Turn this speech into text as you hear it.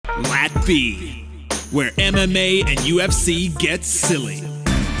Lat B, where MMA and UFC get silly.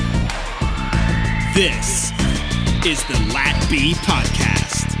 This is the Lat B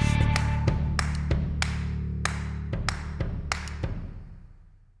Podcast.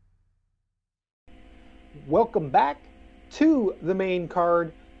 Welcome back to the main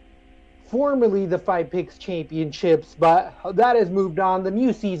card, formerly the Fight Picks Championships, but that has moved on. The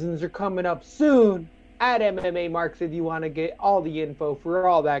new seasons are coming up soon at MMA Marks if you want to get all the info for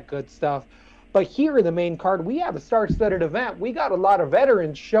all that good stuff. But here in the main card, we have a star-studded event. We got a lot of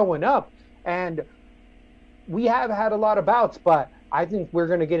veterans showing up, and we have had a lot of bouts, but I think we're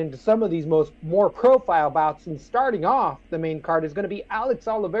going to get into some of these more profile bouts. And starting off the main card is going to be Alex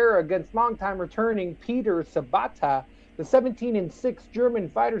Oliveira against longtime returning Peter Sabata. The 17-6 German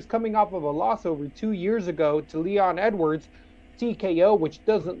fighter's coming off of a loss over 2 years ago to Leon Edwards, TKO, which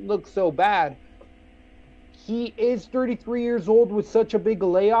doesn't look so bad. He is 33 years old with such a big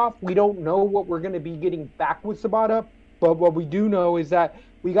layoff. We don't know what we're going to be getting back with Sabata, but what we do know is that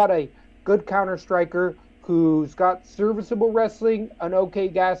we got a good counter striker who's got serviceable wrestling, an okay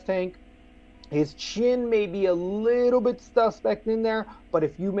gas tank. His chin may be a little bit suspect in there, but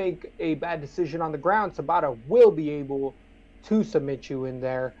if you make a bad decision on the ground, Sabata will be able to submit you in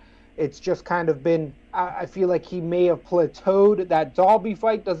there. It's just kind of been, I feel like he may have plateaued. That Dalby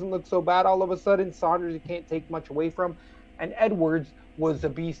fight doesn't look so bad all of a sudden. Saunders, you can't take much away from. And Edwards was a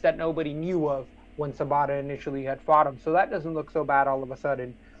beast that nobody knew of when Sabata initially had fought him. So that doesn't look so bad all of a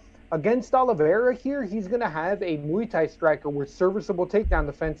sudden. Against Oliveira here, he's going to have a Muay Thai striker with serviceable takedown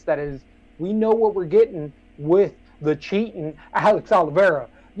defense that is, we know what we're getting with the cheating Alex Oliveira.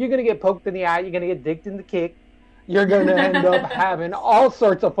 You're going to get poked in the eye. You're going to get dicked in the kick. You're going to end up having all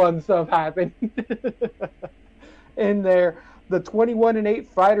sorts of fun stuff happen in there. The 21-8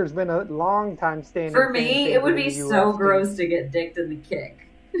 fighter's been a long time standing. For me, it would be so gross to get dicked in the kick.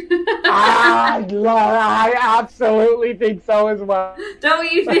 I absolutely think so as well. Don't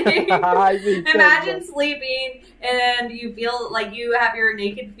you think? I think Imagine sleeping and you feel like you have your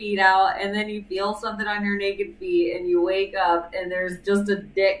naked feet out, and then you feel something on your naked feet, and you wake up and there's just a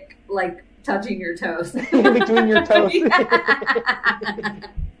dick like touching your toes. In between your toes.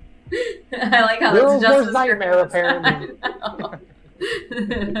 I like how Girl's that's just worst nightmare, apparently.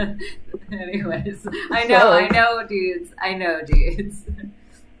 Anyways, I know, dudes.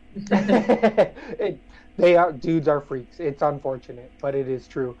 Dudes are freaks. It's unfortunate, but it is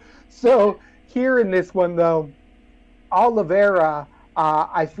true. So here in this one, though, Oliveira,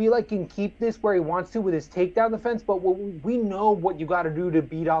 I feel like can keep this where he wants to with his takedown defense, but we know what you got to do to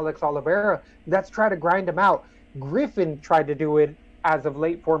beat Alex Oliveira. That's try to grind him out. Griffin tried to do it as of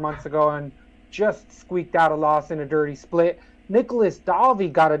late 4 months ago and just squeaked out a loss in a dirty split. Nicholas Dalby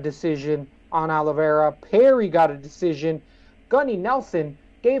got a decision on Oliveira. Perry got a decision. Gunny Nelson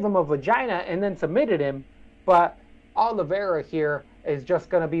gave him a vagina and then submitted him. But Oliveira here is just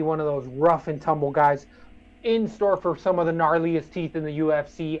going to be one of those rough and tumble guys in store for some of the gnarliest teeth in the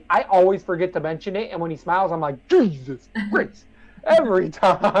UFC. I always forget to mention it, and when he smiles, I'm like, Jesus Christ, every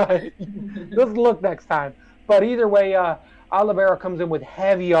time. Just look next time. But either way, Oliveira comes in with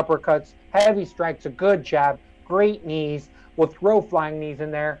heavy uppercuts, heavy strikes, a good jab, great knees, will throw flying knees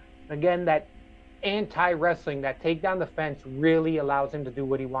in there. Again, that anti-wrestling, that takedown defense really allows him to do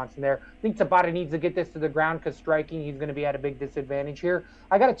what he wants in there. I think Sabata needs to get this to the ground because striking, he's going to be at a big disadvantage here.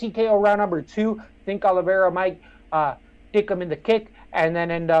 I got a TKO round number 2. I think Oliveira might dick him in the kick and then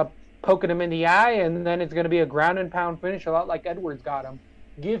end up poking him in the eye, and then it's going to be a ground and pound finish, a lot like Edwards got him.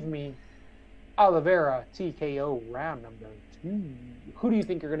 Give me Oliveira TKO round number 2. Who do you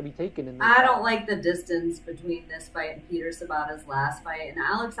think you're going to be taking in this I don't like the distance between this fight and Peter Sabata's last fight. And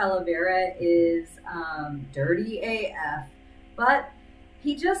Alex Oliveira is dirty AF. But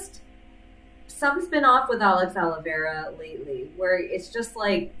he just... Something's been off with Alex Oliveira lately, where it's just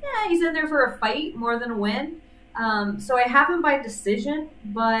like, yeah, he's in there for a fight more than a win. So I have him by decision,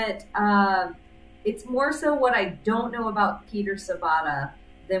 but it's more so what I don't know about Peter Sabata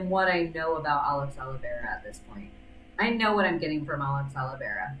than what I know about Alex Oliveira at this point. I know what I'm getting from Alex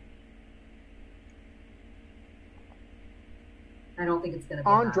Oliveira. I don't think it's going to be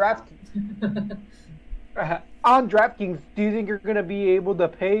on DraftKings, do you think you're going to be able to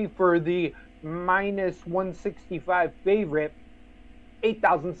pay for the minus 165 favorite,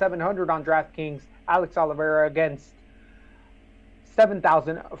 8,700 on DraftKings, Alex Oliveira against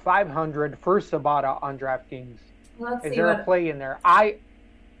 7,500 for Sabata on DraftKings? Is there a play in there?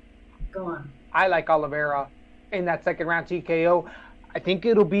 Go on. I like Oliveira in that second round TKO. I think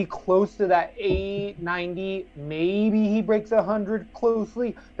it'll be close to that 890. Maybe he breaks 100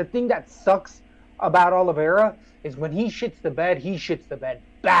 closely. The thing that sucks about Oliveira is when he shits the bed, he shits the bed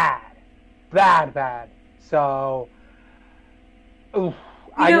bad. Bad. So,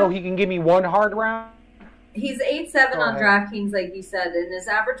 I know he can give me one hard round. He's 8-7 on DraftKings, like you said, and his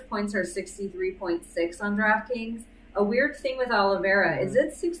average points are 63.6 on DraftKings. A weird thing with Oliveira is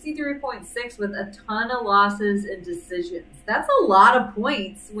it's 63.6 with a ton of losses and decisions. That's a lot of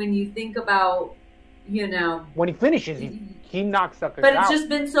points when you think about, when he finishes, he knocks suckers out. But it's just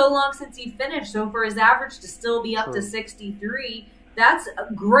been so long since he finished. So for his average to still be up to 63, that's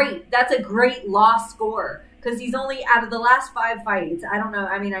great. That's a great loss score because he's only out of the last 5 fights. I don't know.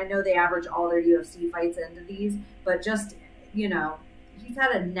 I mean, I know they average all their UFC fights into these, but just, he's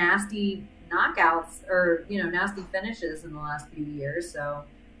had a nasty knockouts or, nasty finishes in the last few years. So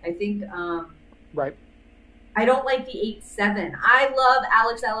I think, right. I don't like the 8-7. I love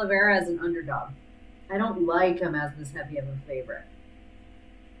Alex Oliveira as an underdog. I don't like him as this heavy of a favorite.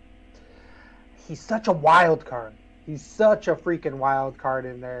 He's such a wild card. He's such a freaking wild card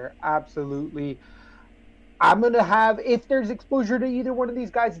in there. Absolutely. I'm going to have, if there's exposure to either one of these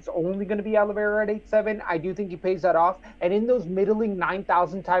guys, it's only going to be Oliveira at 8-7. I do think he pays that off. And in those middling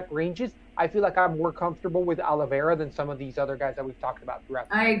 9,000 type ranges, I feel like I'm more comfortable with Oliveira than some of these other guys that we've talked about throughout.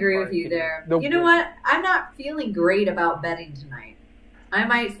 I agree with you there. You know what? I'm not feeling great about betting tonight. I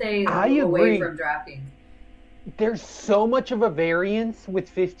might stay away from DraftKings. There's so much of a variance with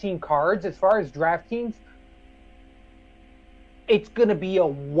 15 cards as far as DraftKings. It's going to be a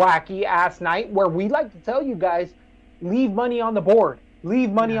wacky ass night where we like to tell you guys, leave money on the board.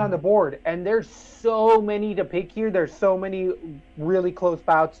 Leave money on the board. And there's so many to pick here. There's so many really close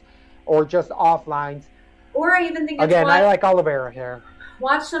bouts or just off lines. Or I even think I like Oliveira here.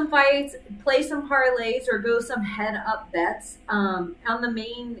 Watch some fights, play some parlays, or go some head-up bets on the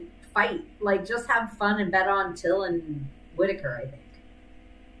main fight. Like, just have fun and bet on Till and Whitaker, I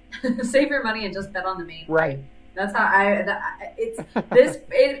think. Save your money and just bet on the main fight. That's how if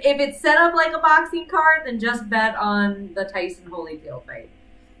it's set up like a boxing card, then just bet on the Tyson Holyfield fight.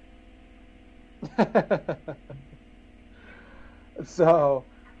 So,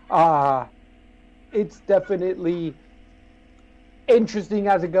 it's definitely interesting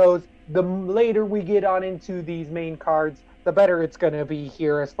as it goes. The later we get on into these main cards, the better it's going to be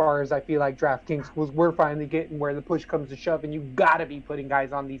here as far as I feel like DraftKings was. We're finally getting where the push comes to shove, and you got to be putting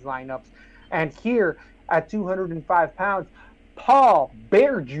guys on these lineups. And here at 205 pounds, Paul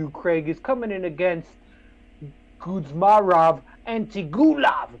Bearju Craig is coming in against Kuzmarov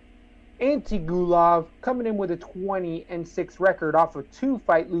Antigulov. Antigulov coming in with a 20-6 record off a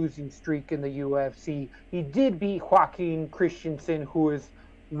 2-fight losing streak in the UFC. He did beat Joaquin Christensen, who is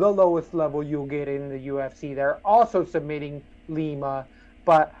the lowest level you'll get in the UFC. They're also submitting Lima,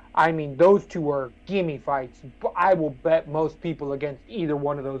 but I mean, those two are gimme fights. I will bet most people against either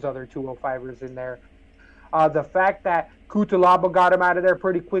one of those other 205ers in there. The fact that Kutalaba got him out of there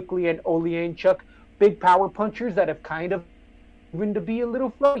pretty quickly and Oleanchuk, big power punchers that have kind of proven to be a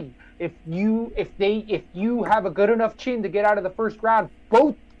little floaty. If you have a good enough chin to get out of the first round,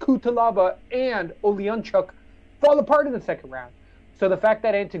 both Kutalaba and Oleanchuk fall apart in the second round. So the fact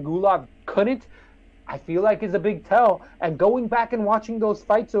that Antigulov couldn't, I feel like is a big tell. And going back and watching those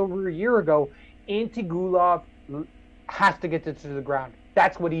fights over a year ago, Antigulov has to get to the ground.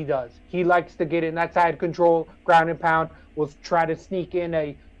 That's what he does. He likes to get in that side control, ground and pound. We'll try to sneak in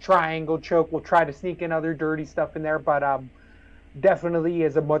a triangle choke. We'll try to sneak in other dirty stuff in there, but definitely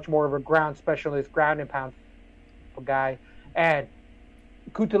is a much more of a ground specialist, ground and pound guy. And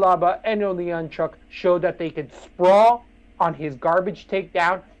Kutalaba and Oleanchuk showed that they could sprawl on his garbage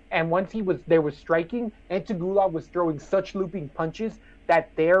takedown. And once there was striking, Antigulov was throwing such looping punches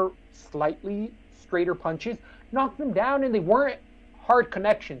that their slightly straighter punches knocked them down, and they weren't hard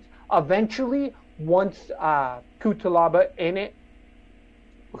connections. Eventually, once Kutalaba in it,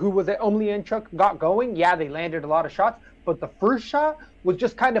 who was at Oleanchuk, got going, yeah, they landed a lot of shots, but the first shot was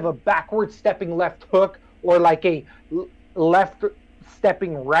just kind of a backward stepping left hook or like a left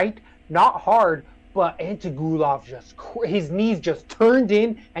stepping right. Not hard, but Antigulov his knees just turned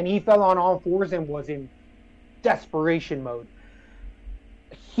in and he fell on all fours and was in desperation mode.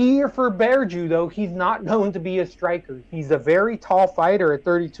 Here for Bearju, though, he's not known to be a striker. He's a very tall fighter at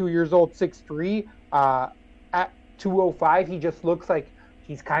 32 years old, 6'3". At 205, he just looks like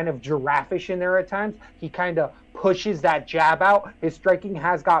he's kind of giraffe-ish in there at times. He kind of pushes that jab out. His striking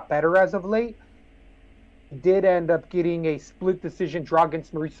has got better as of late. He did end up getting a split decision draw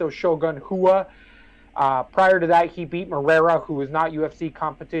against Mauricio Shogun Rua. Prior to that, he beat Moreira, who was not UFC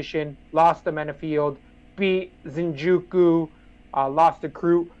competition, lost to Menafield, beat Zinjuku, lost to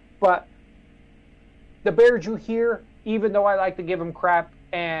Crew. But the Bearju here, even though I like to give him crap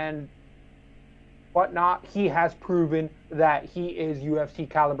and whatnot, he has proven that he is UFC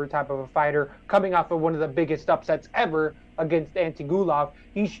caliber type of a fighter, coming off of one of the biggest upsets ever against Antigulov.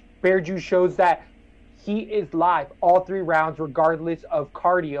 Bearju shows that he is live all 3 rounds, regardless of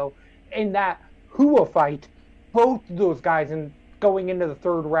cardio. In that Hua fight, both those guys going into the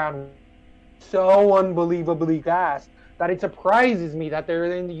 3rd round so unbelievably fast that it surprises me that they're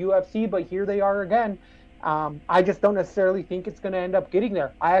in the UFC, but here they are again. I just don't necessarily think it's going to end up getting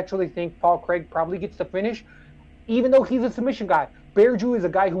there. I actually think Paul Craig probably gets the finish, even though he's a submission guy. Bearju is a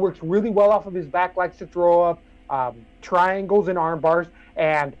guy who works really well off of his back, likes to throw up triangles and arm bars,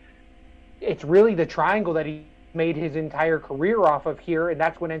 and it's really the triangle that he made his entire career off of here, and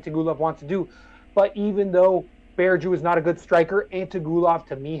that's what Antigulov wants to do. But even though Bearju is not a good striker, Antigulov,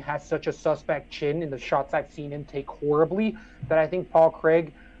 to me, has such a suspect chin in the shots I've seen him take horribly that I think Paul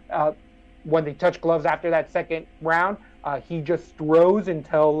Craig, when they touch gloves after that 2nd round, he just throws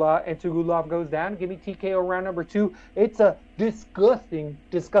until Antigulov goes down. Give me TKO round number 2. It's a disgusting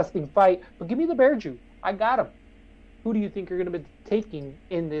fight, but give me the Bearju. I got him. Who do you think you're going to be taking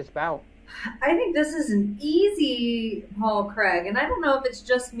in this bout? I think this is an easy Paul Craig, and I don't know if it's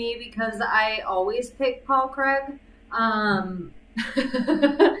just me because I always pick Paul Craig. So I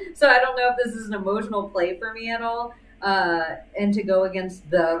don't know if this is an emotional play for me at all, and to go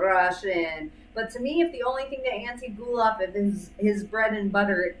against the Russian. But to me, if the only thing that Antigulov, if his bread and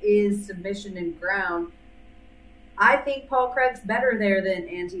butter is submission and ground, I think Paul Craig's better there than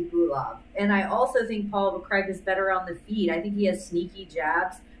Antigulov. And I also think Paul Craig is better on the feet. I think he has sneaky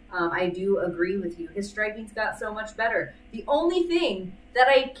jabs. I do agree with you. His striking's got so much better. The only thing that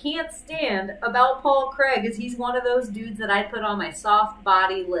I can't stand about Paul Craig is he's one of those dudes that I put on my soft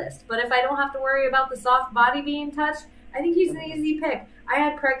body list. But if I don't have to worry about the soft body being touched, I think he's an easy pick. I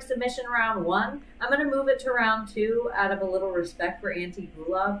had Craig submission round 1. I'm going to move it to round 2 out of a little respect for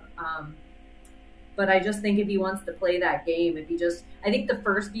Antigulov. But I just think if he wants to play that game, I think the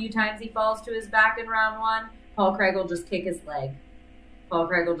first few times he falls to his back in round 1, Paul Craig will just kick his leg. Paul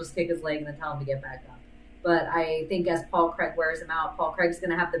Craig will just kick his leg and then tell him to get back up. But I think as Paul Craig wears him out, Paul Craig's going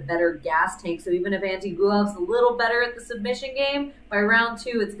to have the better gas tank. So even if Antigulov's a little better at the submission game, by round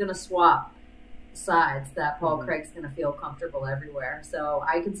 2, it's going to swap sides that Paul Craig's going to feel comfortable everywhere. So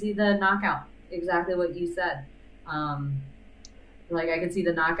I can see the knockout, exactly what you said. I can see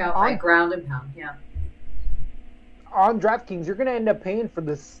the knockout by ground and pound. Yeah. On DraftKings, you're going to end up paying for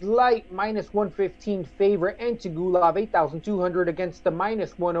the slight -115 favorite Antigulov, 8,200 against the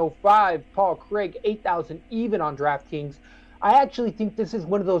 -105 Paul Craig, 8,000 even on DraftKings. I actually think this is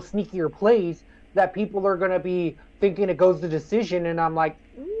one of those sneakier plays that people are going to be thinking it goes to decision, and I'm like,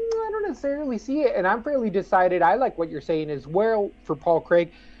 I don't necessarily see it, and I'm fairly decided. I like what you're saying as well for Paul Craig.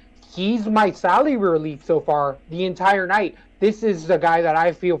 He's my salary relief so far the entire night. This is the guy that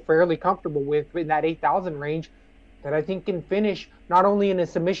I feel fairly comfortable with in that 8,000 range, that I think can finish not only in a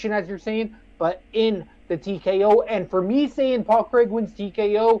submission, as you're saying, but in the TKO. And for me, saying Paul Craig wins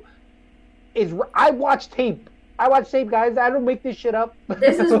TKO is, I watch tape. Guys. I don't make this shit up.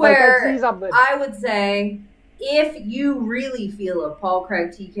 This is where I would say, if you really feel a Paul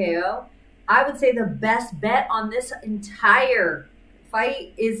Craig TKO, I would say the best bet on this entire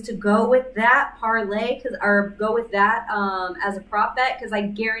fight is to go with that parlay, or go with that as a prop bet, because I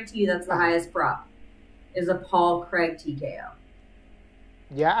guarantee you that's the highest prop. Is a Paul Craig TKO.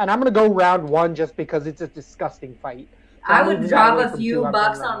 Yeah, and I'm going to go round 1 just because it's a disgusting fight. So I would drop a few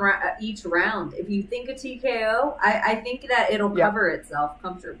bucks on each round. If you think a TKO, I think that it'll cover itself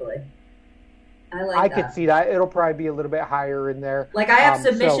comfortably. I could see that. It'll probably be a little bit higher in there. Like, I have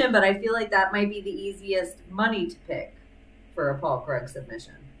submission, but I feel like that might be the easiest money to pick for a Paul Craig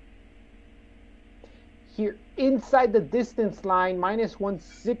submission. Here, inside the distance line,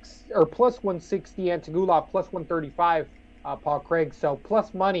 -160 or +160 Antigulov, +135 Paul Craig. So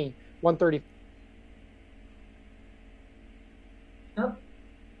plus money, 130. Oh,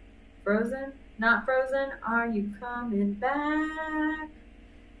 frozen? Not frozen? Are you coming back?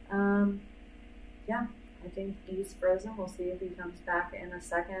 Yeah, I think he's frozen. We'll see if he comes back in a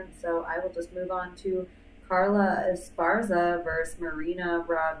second. So I will just move on to Carla Esparza versus Marina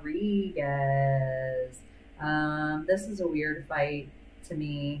Rodriguez. This is a weird fight to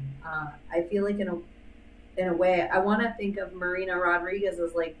me. I feel like in a way, I want to think of Marina Rodriguez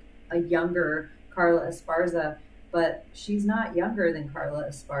as like a younger Carla Esparza, but she's not younger than Carla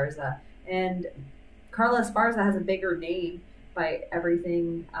Esparza. And Carla Esparza has a bigger name by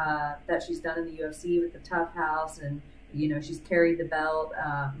everything that she's done in the UFC with the Tough House, and she's carried the belt.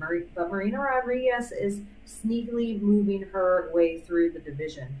 But Marina Rodriguez is sneakily moving her way through the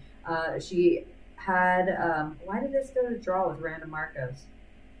division. She had why did this go to draw with Randa Marcos?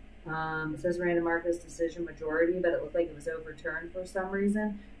 It says Randa Marcos decision majority, but it looked like it was overturned for some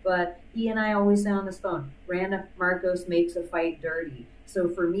reason. But E and I always say on this phone, Randa Marcos makes a fight dirty. So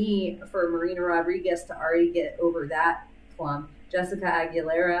for me, for Marina Rodriguez to already get over that clump, Jessica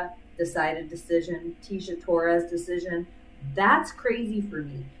Aguilera decided decision, Tecia Torres decision, that's crazy for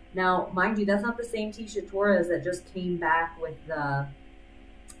me. Now, mind you, that's not the same Tecia Torres that just came back with the,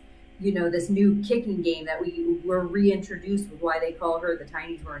 this new kicking game that we were reintroduced with why they call her the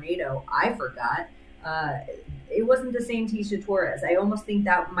Tiny Tornado. I forgot. It wasn't the same Tecia Torres. I almost think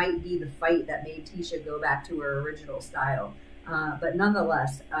that might be the fight that made Tecia go back to her original style. But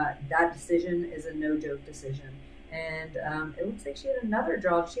nonetheless, that decision is a no-joke decision. And it looks like she had another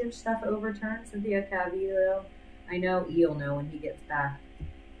draw. Did she have stuff overturned? Cynthia Calvillo. I know E'll know when he gets back.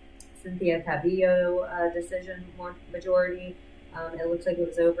 Cynthia Calvillo decision majority. It looks like it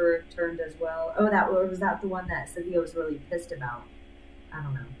was overturned as well. Oh, was that the one that Cynthia was really pissed about? I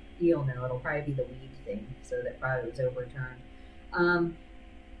don't know. E'll know. It'll probably be the weed thing, so that probably was overturned.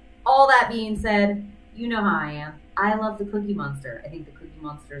 All that being said, you know how I am. I love the Cookie Monster. I think the Cookie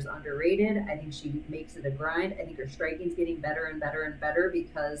Monster is underrated. I think she makes it a grind. I think her striking's getting better and better and better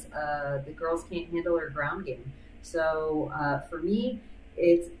because the girls can't handle her ground game. So for me,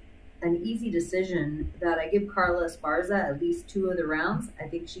 it's an easy decision that I give Carla Esparza at least 2 of the rounds. I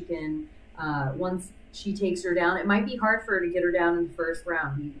think she can, once she takes her down, it might be hard for her to get her down in the first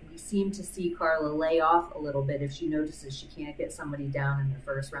round. We seem to see Carla lay off a little bit if she notices she can't get somebody down in the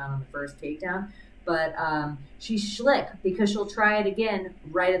first round on the first takedown. But she's slick because she'll try it again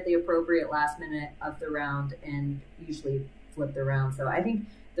right at the appropriate last minute of the round and usually flip the round. So I think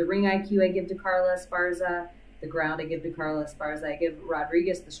the ring IQ I give to Carla Esparza, the ground I give to Carla Esparza. I give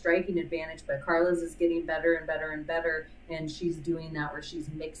Rodriguez the striking advantage, but Carla's is getting better and better and better, and she's doing that where she's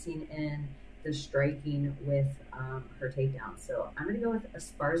mixing in the striking with her takedown. So I'm going to go with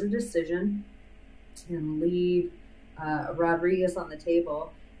Esparza decision and leave Rodriguez on the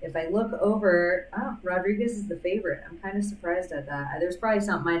table. If I look over, Rodriguez is the favorite. I'm kind of surprised at that. There's probably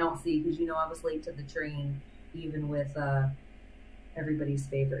something I don't see because, I was late to the train, even with everybody's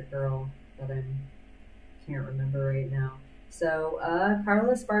favorite girl that I can't remember right now. So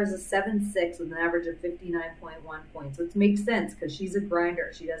Carla Esparza is 7'6" with an average of 59.1 points, which makes sense because she's a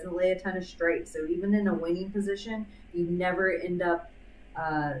grinder. She doesn't lay a ton of strikes. So even in a winning position, you never end up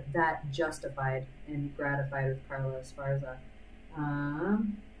that justified and gratified with Carla Esparza.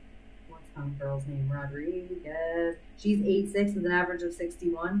 What's some girl's name? Rodriguez. She's 8'6" with an average of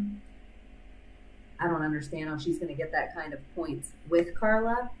 61. I don't understand how she's going to get that kind of points with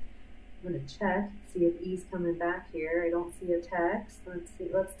Carla. I'm going to check, see if E's coming back here. I don't see a text. Let's see.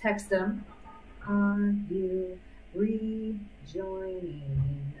 Let's text him. Are you rejoining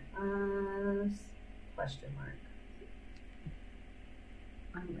us? Question mark.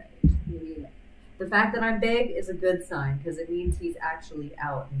 I'm ready. Yeah. The fact that I'm big is a good sign because it means he's actually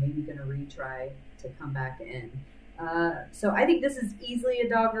out and maybe going to retry to come back in. So I think this is easily a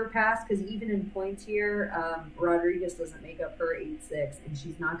dogger pass because even in points here, Rodriguez doesn't make up her 8'6", and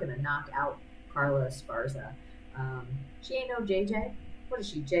she's not going to knock out Carla Esparza. She ain't no JJ. What is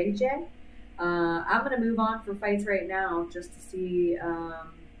she, JJ? I'm going to move on for fights right now just to see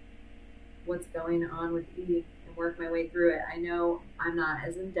what's going on with E and work my way through it. I know I'm not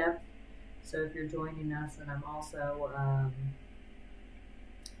as in-depth, so if you're joining us, and I'm also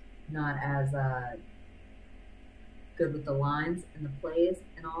not as good with the lines and the plays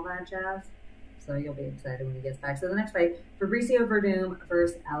and all that jazz. So you'll be excited when he gets back. So the next fight, Fabricio Verdum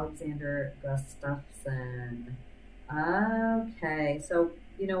versus Alexander Gustafsson. Okay, so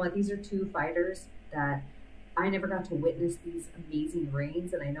you know what? These are 2 fighters that I never got to witness these amazing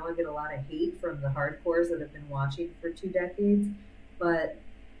reigns, and I know I get a lot of hate from the hardcores that have been watching for 2 decades, but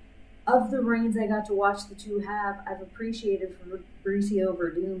of the reigns I got to watch the 2 have, I've appreciated Fabricio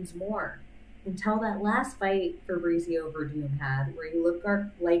Verdum's more. Until that last fight Fabricio Verdum had, where he looked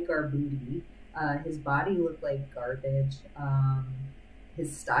like Garbooty, his body looked like garbage.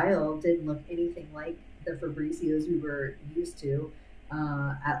 His style didn't look anything like the Fabricios we were used to.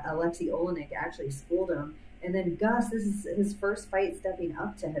 Alexei Olenek actually schooled him. And then Gus, this is his first fight stepping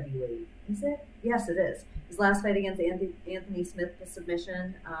up to heavyweight. Is it? Yes, it is. His last fight against Anthony Smith, the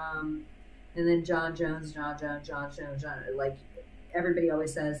submission. And then John Jones, like everybody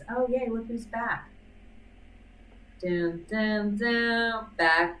always says, oh, yay, look who's back. Down, down, down,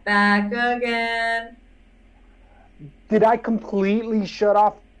 back again. Did I completely shut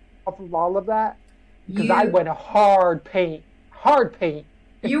off of all of that? Because I went hard paint.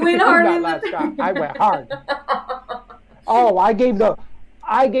 You went hard in that last shot. I went hard. Oh, I gave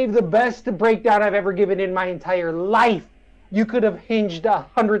the best breakdown I've ever given in my entire life You could have hinged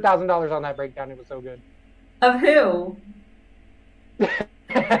 $100,000 on that breakdown. It was so good. Of who?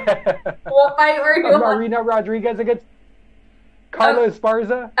 What fight were you on? Marina Rodriguez against Carla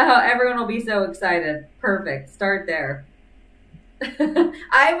Esparza. Oh, everyone will be so excited. Perfect. Start there.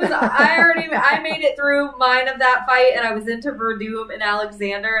 I made it through mine of that fight, and I was into Verdum and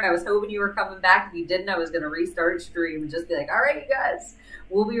Alexander, and I was hoping you were coming back. If you didn't, I was going to restart stream and just be like, all right, you guys,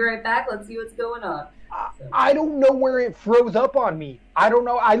 we'll be right back. Let's see what's going on. So. I don't know where it froze up on me. I don't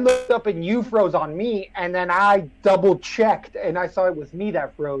know. I looked up and you froze on me, and then I double checked and I saw it was me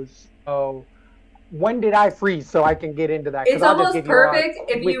that froze. So when did I freeze so I can get into that? It's almost perfect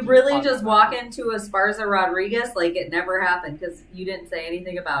if you really just walk into Esparza Rodriguez like it never happened because you didn't say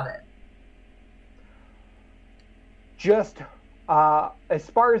anything about it. Just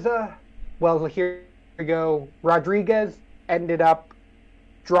Esparza, well, here we go. Rodriguez ended up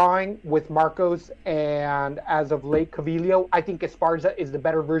drawing with Marcos and as of late Cavillo. I think Esparza is the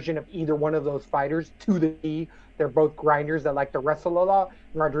better version of either one of those fighters to the knee. They're both grinders that like to wrestle a lot.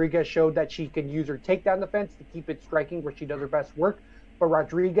 Rodriguez showed that she can use her takedown defense to keep it striking where she does her best work. But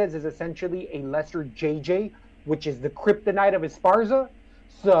Rodriguez is essentially a lesser JJ, which is the kryptonite of Esparza.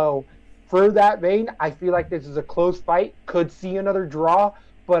 So for that vein, I feel like this is a close fight. Could see another draw,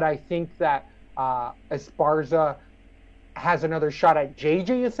 but I think that Esparza has another shot at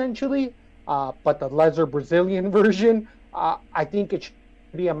JJ essentially, but the lesser Brazilian version, I think it should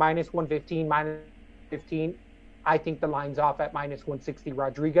be a minus 115, minus 15. I think the line's off at minus 160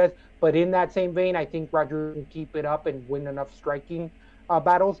 Rodriguez, but in that same vein, I think Rodriguez can keep it up and win enough striking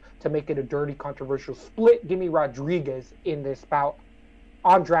battles to make it a dirty, controversial split. Give me Rodriguez in this bout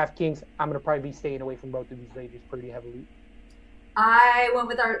on DraftKings. I'm going to probably be staying away from both of these ladies pretty heavily. I went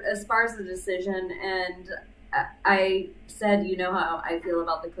with our Esparza decision, and I said, you know how I feel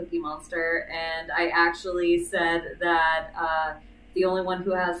about the Cookie Monster, and I actually said that the only one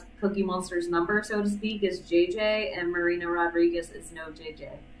who has Cookie Monster's number, so to speak, is JJ, and Marina Rodriguez is no JJ.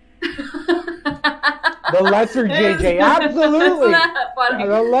 The lesser JJ, absolutely. That's not funny.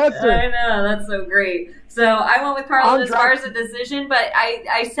 The lesser. I know, that's so great. So I went with Carla Esparza decision, but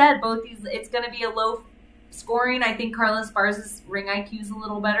I said both these, it's going to be a low scoring. I think Carla Esparza's ring IQ is a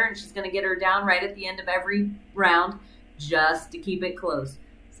little better, and she's going to get her down right at the end of every round just to keep it close.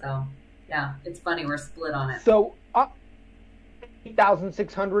 So, yeah, it's funny. We're split on it. So,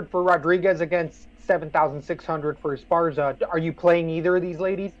 8,600 for Rodriguez against 7,600 for Esparza. Are you playing either of these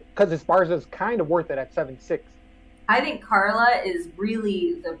ladies? Because Esparza is kind of worth it at 7.6. I think Carla is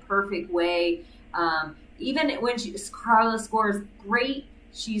really the perfect way. Even when Carla scores great,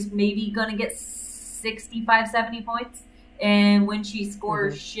 she's maybe going to get 65, 70 points. And when she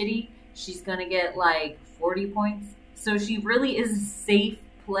scores shitty, she's going to get like 40 points. So she really is a safe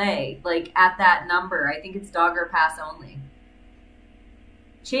play, like at that number. I think it's dog or pass only.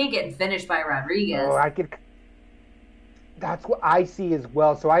 She ain't getting finished by Rodriguez. Oh, that's what I see as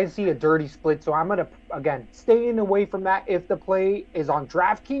well. So I see a dirty split. So I'm going to, again, staying away from that. If the play is on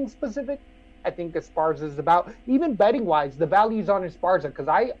DraftKings specific, I think Esparza is about, even betting wise, the value's on Esparza because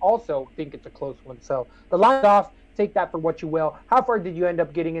I also think it's a close one. So the line's off. Take that for what you will. How far did you end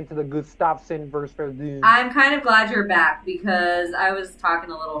up getting into the Gustafsson versus Verdum? I'm kind of glad you're back because I was talking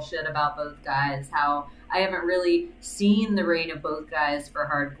a little shit about both guys, how I haven't really seen the reign of both guys for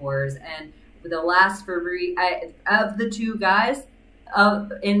hardcores. And the last of the two guys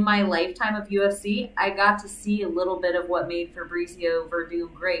in my lifetime of UFC, I got to see a little bit of what made Fabricio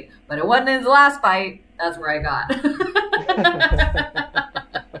Verdum great. But it wasn't his last fight. That's where I got.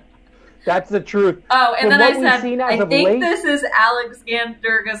 That's the truth. Oh, and then I said, I think this is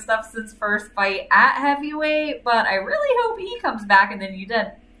Alexander Gustafsson's first fight at heavyweight, but I really hope he comes back, and then you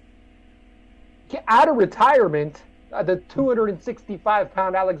did. Out of retirement, the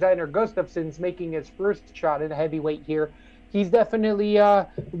 265-pound Alexander Gustafsson's making his first shot at heavyweight here. He's definitely,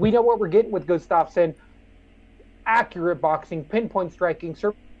 we know what we're getting with Gustafsson. Accurate boxing, pinpoint striking,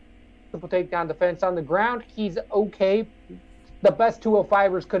 simple takedown defense on the ground. He's okay. The best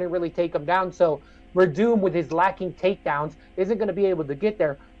 205ers couldn't really take him down, so Verdum, with his lacking takedowns, isn't going to be able to get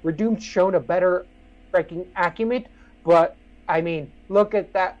there. Verdum's shown a better striking acumen, but, I mean, look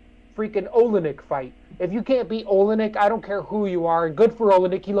at that freaking Olenek fight. If you can't beat Olenek, I don't care who you are. And good for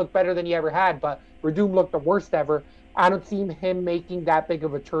Olenek, he looked better than he ever had, but Verdum looked the worst ever. I don't see him making that big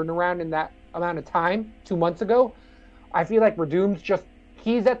of a turnaround in that amount of time 2 months ago. I feel like Verdum's just,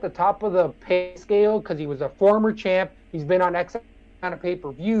 he's at the top of the pay scale because he was a former champ. He's been on X amount of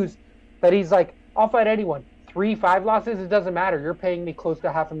pay-per-views, but he's like, I'll fight anyone. 3-5 losses, it doesn't matter. You're paying me close to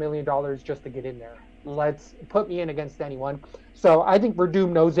 $500,000 just to get in there. let's put me in against anyone. So I think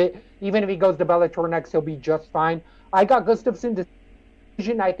Verdum knows it. Even if he goes to Bellator next, he'll be just fine. I got Gustafsson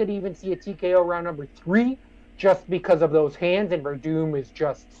decision. I could even see a TKO round number 3 just because of those hands, and Verdum is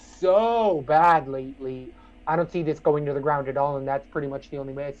just so bad lately. I don't see this going to the ground at all, and that's pretty much the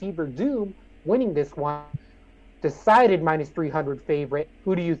only way. I see Verdum winning this one. Decided minus 300 favorite.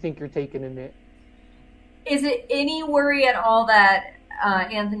 Who do you think you're taking in it? Is it any worry at all that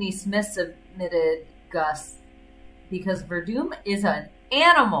Anthony Smith submitted Gus? Because Verdum is an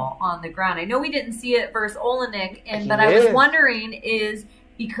animal on the ground. I know we didn't see it versus Olenek, but I was wondering is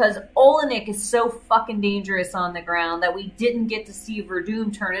because Olenek is so fucking dangerous on the ground that we didn't get to see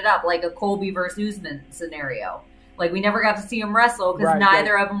Verdum turn it up like a Colby versus Usman scenario. Like, we never got to see him wrestle because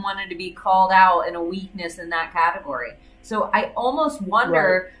neither of them wanted to be called out in a weakness in that category. So I almost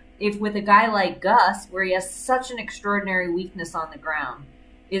wonder if with a guy like Gus, where he has such an extraordinary weakness on the ground,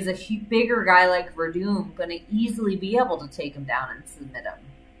 is a bigger guy like Verdum going to easily be able to take him down and submit him?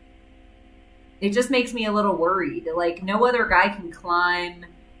 It just makes me a little worried. Like, no other guy can climb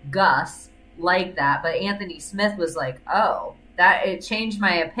Gus like that, but Anthony Smith was like, oh, that it changed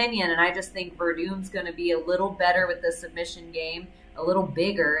my opinion, and I just think Verdum's going to be a little better with the submission game, a little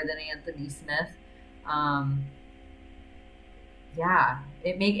bigger than Anthony Smith. I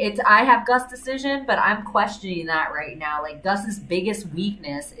have Gus decision, but I'm questioning that right now. Like, Gus's biggest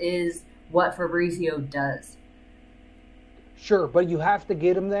weakness is what Fabrizio does. Sure, but you have to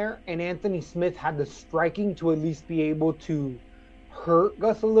get him there, and Anthony Smith had the striking to at least be able to hurt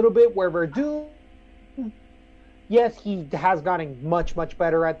Gus a little bit, where Verdum, yes, he has gotten much, much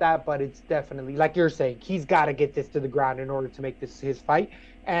better at that, but it's definitely, like you're saying, he's got to get this to the ground in order to make this his fight,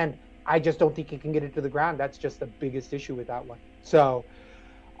 and I just don't think he can get it to the ground. That's just the biggest issue with that one. So,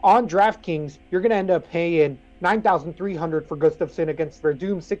 on DraftKings, you're going to end up paying $9,300 for Gustafsson against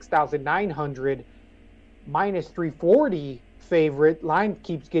Verdum, $6,900, minus 340 favorite. Line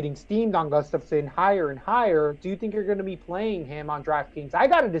keeps getting steamed on Gustafsson higher and higher. Do you think you're going to be playing him on DraftKings? I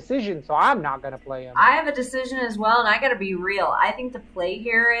got a decision, so I'm not going to play him. I have a decision as well, and I got to be real. I think the play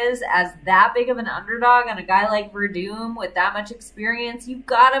here is, as that big of an underdog on a guy like Verdum with that much experience, you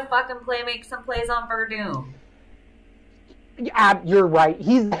got to fucking make some plays on Verdum. Yeah, you're right.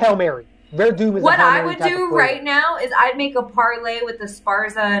 He's the Hail Mary. Verdum is what I would do right now is I'd make a parlay with the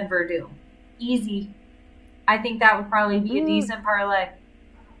Esparza and Verdum. Easy. I think that would probably be a decent parlay.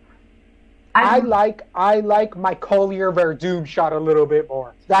 I like my Collier Verdum shot a little bit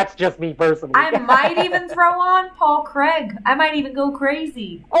more. That's just me personally. I might even throw on Paul Craig. I might even go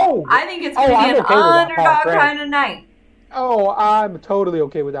crazy. Oh, I think it's going to be an underdog kind of night. Oh, I'm totally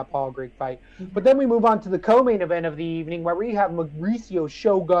okay with that Paul Craig fight. But then we move on to the co-main event of the evening, where we have Mauricio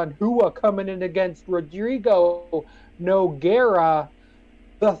Shogun Rua coming in against Rodrigo Nogueira.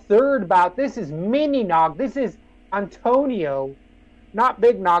 The third bout, this is Mini Nog. This is Antonio, not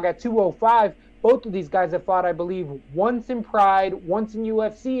Big Nog, at 205. Both of these guys have fought, I believe, once in Pride, once in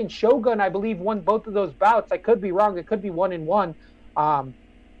UFC, and Shogun, I believe, won both of those bouts. I could be wrong. It could be 1-1.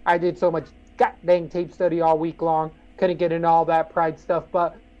 I did so much dang tape study all week long. Couldn't get into all that Pride stuff.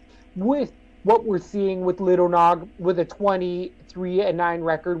 But with what we're seeing with Little Nog, with a 23-9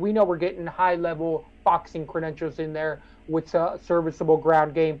 record, we know we're getting high-level boxing credentials in there with a serviceable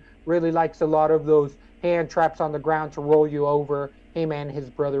ground game. Really likes a lot of those hand traps on the ground to roll you over. Him and his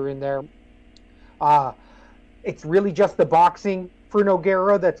brother in there. It's really just the boxing for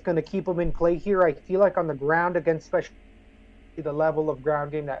Nogueira that's going to keep him in play here. I feel like on the ground, against especially the level of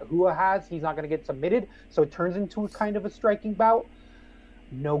ground game that Rua has, he's not going to get submitted, so it turns into a kind of a striking bout.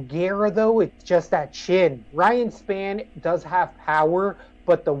 Nogueira, though, it's just that chin. Ryan Spann does have power,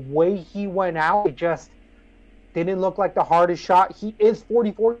 but the way he went out, it just didn't look like the hardest shot. He is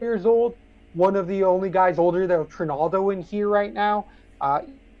 44 years old, one of the only guys older than Trinaldo in here right now.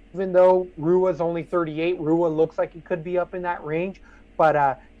 Even though Rua's only 38, Rua looks like he could be up in that range.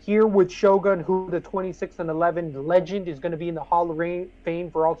 But here with Shogun, who the 26-11 legend is going to be in the Hall of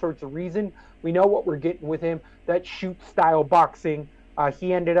Fame for all sorts of reasons. We know what we're getting with him, that shoot-style boxing.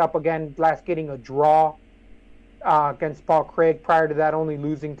 He ended up, again, last getting a draw against Paul Craig. Prior to that, only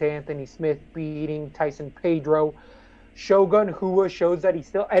losing to Anthony Smith, beating Tyson Pedro. Shogun Rua shows that he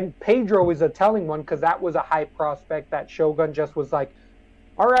still... And Pedro is a telling one, because that was a high prospect that Shogun just was like,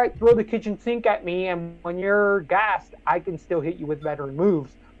 all right, throw the kitchen sink at me, and when you're gassed, I can still hit you with better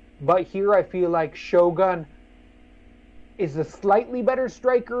moves. But here I feel like Shogun is a slightly better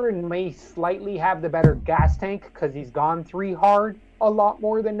striker and may slightly have the better gas tank because he's gone 3 hard a lot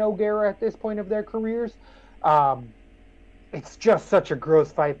more than Nogueira at this point of their careers. It's just such a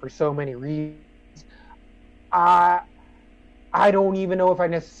gross fight for so many reasons. I don't even know if I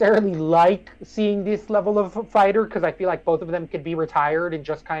necessarily like seeing this level of a fighter because I feel like both of them could be retired and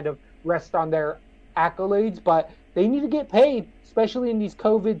just kind of rest on their accolades, but they need to get paid, especially in these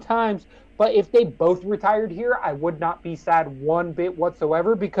COVID times. But if they both retired here, I would not be sad one bit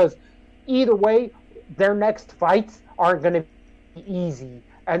whatsoever because either way, their next fights aren't going to be easy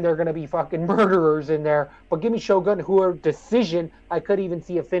and they're going to be fucking murderers in there. But give me Shogun Rua decision. I could even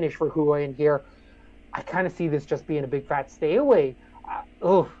see a finish for Rua in here. I kind of see this just being a big fat stay away.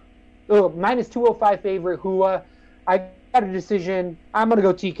 Minus 205 favorite Rua. I got a decision. I'm going to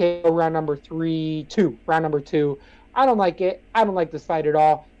go TKO round number 2. Round number 2. I don't like it. I don't like this fight at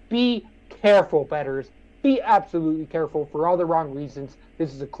all. Be careful, bettors. Be absolutely careful for all the wrong reasons.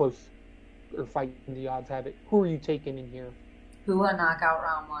 This is a close fight than the odds have it. Who are you taking in here? Rua knockout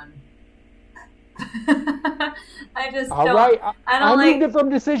round 1. I just all don't. Right. I don't moved like it from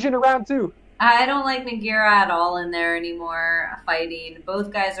decision to round 2. I don't like Nogueira at all in there anymore fighting.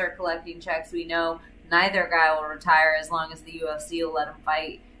 Both guys are collecting checks. We know neither guy will retire as long as the UFC will let him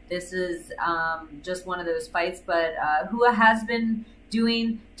fight. This is just one of those fights, but Rua has been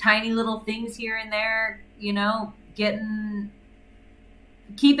doing tiny little things here and there, you know, keeping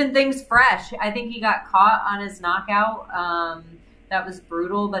things fresh. I think he got caught on his knockout. That was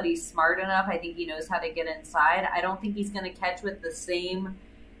brutal, but he's smart enough. I think he knows how to get inside. I don't think he's going to catch with the same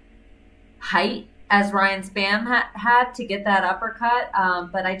height as Ryan Spann had to get that uppercut,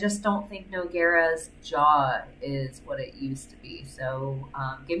 but I just don't think Nogueira's jaw is what it used to be. So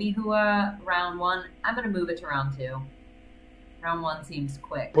give me Rua round 1. I'm going to move it to round 2. Round 1 seems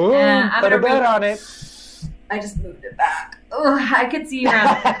quick. Boom, I'm put a bet on it. I just moved it back. Ugh, I could see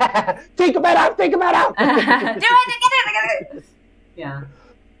round. Take a bet out. Do it. Yeah.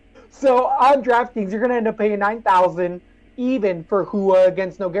 So on DraftKings, you're going to end up paying $9,000 even for Rua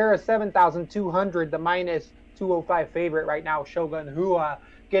against Nogueira, $7,200. The minus 205 favorite right now, Shogun Rua,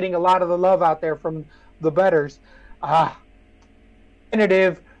 getting a lot of the love out there from the bettors.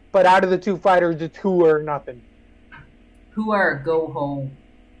 Definitive, but out of the two fighters, it's Rua or nothing. Rua, go home.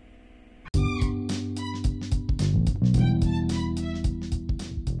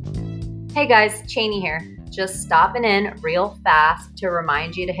 Hey guys, Cheney here. Just stopping in real fast to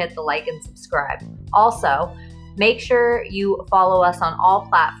remind you to hit the like and subscribe. Also, make sure you follow us on all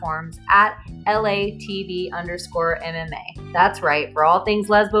platforms at LATV_MMA. That's right. For all things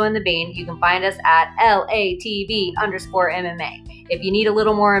Lesbo and the Bean, you can find us at LATV_MMA. If you need a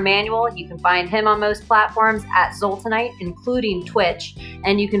little more Emmanuel, you can find him on most platforms at Zoltanite, including Twitch.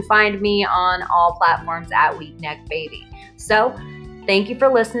 And you can find me on all platforms at Weakneck Baby. So, thank you for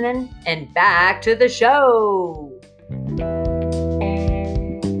listening, and back to the show.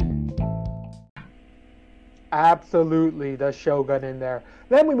 Absolutely, the Shogun in there.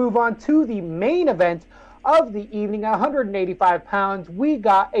 Then we move on to the main event of the evening, 185 pounds. We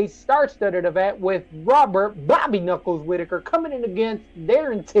got a star-studded event with Robert Bobby Knuckles Whitaker coming in against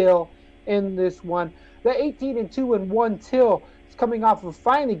Darren Till in this one. The 18-2-1 Till is coming off of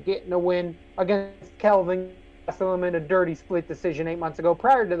finally getting a win against Kelvin Gastelum in a dirty split decision 8 months ago.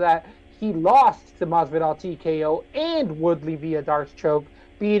 Prior to that, he lost to Masvidal TKO and Woodley via Darce choke,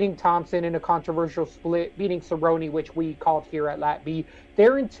 beating Thompson in a controversial split, beating Cerrone, which we called here at Lat B.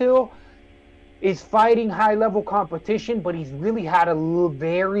 Darren Till is fighting high-level competition, but he's really had a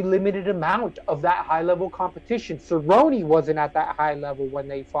very limited amount of that high-level competition. Cerrone wasn't at that high level when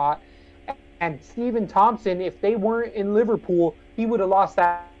they fought. And Stephen Thompson, if they weren't in Liverpool, he would have lost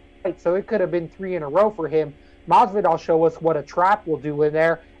that fight. So it could have been 3 in a row for him. Masvidal show us what a trap will do in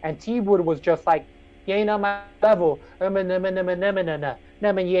there. And T-Wood was just like, you ain't on my level. You ain't on my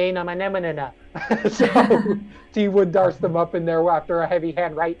nemana. So T-Wood darced them up in there after a heavy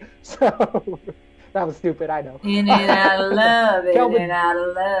hand, right? So that was stupid, I know. In and out of love, in and out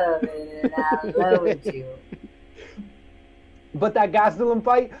of love, in and out of love with you. But that Gastelum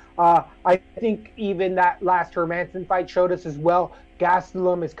fight, I think even that last Hermanson fight showed us as well.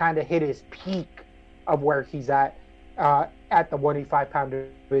 Gastelum has kind of hit his peak of where he's at the 185-pound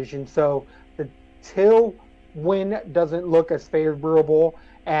division. So the Till win doesn't look as favorable.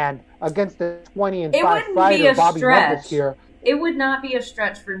 And against the 20-5 fighter, Bobby Knuckles here. It would not be a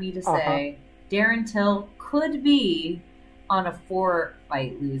stretch for me to say Darren Till could be on a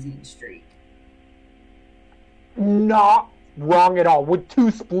 4-fight losing streak. Not wrong at all, with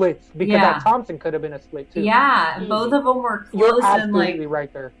 2 splits, because that Thompson could have been a split too. Yeah, and both of them were close. You're absolutely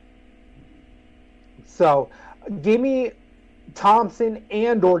right there. So, give me Thompson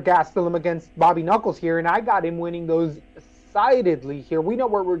and or Gastelum against Bobby Knuckles here, and I got him winning those decidedly here. We know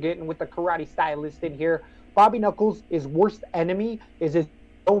where we're getting with the karate stylist in here. Bobby Knuckles' worst enemy is his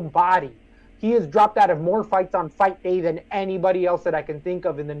own body. he has dropped out of more fights on fight day than anybody else that I can think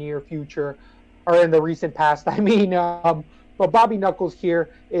of in the near future or in the recent past. I mean, but Bobby Knuckles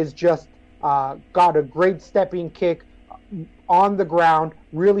here is just got a great stepping kick on the ground,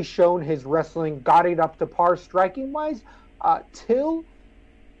 really shown his wrestling, got it up to par striking wise. Till,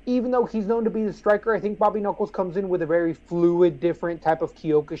 even though he's known to be the striker, I think Bobby Knuckles comes in with a very fluid, different type of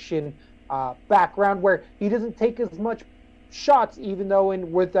Kyokushin background where he doesn't take as much shots, even though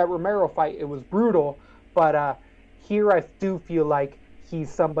with that Romero fight it was brutal. But here I do feel like he's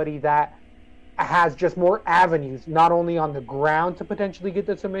somebody that has just more avenues, not only on the ground to potentially get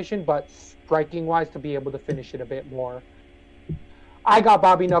the submission, but striking wise to be able to finish it a bit more. I got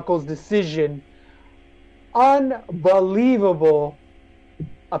Bobby Knuckles' decision. Unbelievable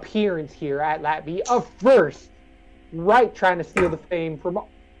appearance here at Latby. A first, right, trying to steal the fame from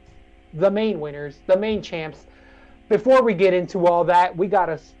the main winners, the main champs. Before we get into all that, we got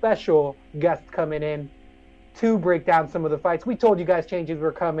a special guest coming in to break down some of the fights. We told you guys changes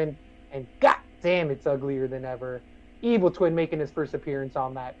were coming, and god damn, it's uglier than ever. Evil Twin making his first appearance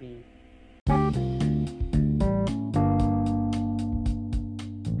on Latby.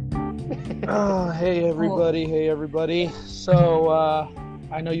 Oh, hey everybody. So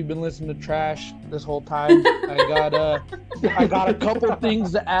I know you've been listening to trash this whole time. I got a couple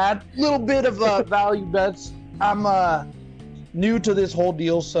things to add. Little bit of value bets. I'm new to this whole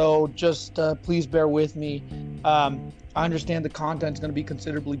deal, so just please bear with me. I understand the content's going to be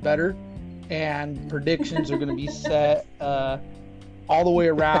considerably better, and predictions are going to be set all the way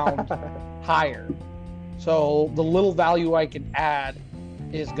around higher. So the little value I can add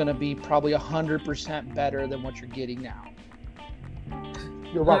is going to be probably 100% better than what you're getting now.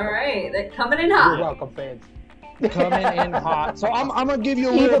 You're welcome. All right, coming in hot. You're welcome, fans. Coming in hot. So I'm going to give you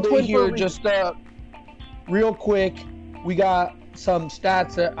a little bit here, just real quick. We got some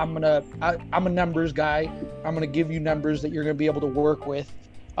stats that I'm a numbers guy. I'm going to give you numbers that you're going to be able to work with.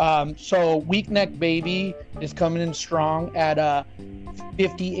 So Weak Neck Baby is coming in strong at a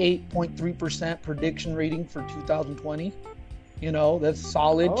 58.3% prediction rating for 2020. You know, that's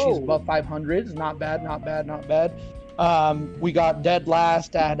solid. She's above 500. It's not bad. We got Dead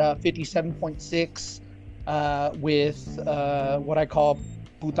Last at 57.6 with what I call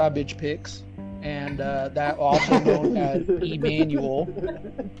puta bitch picks, and that also known as Emmanuel.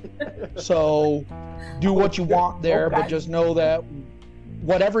 So do what you want there, but just know that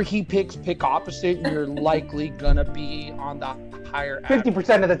whatever he picks, pick opposite, and you're likely gonna be on the higher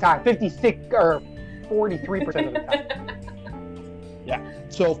 50% of the time, 56 or 43% of the time. Yeah.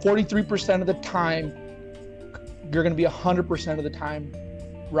 So 43% of the time, you're going to be 100% of the time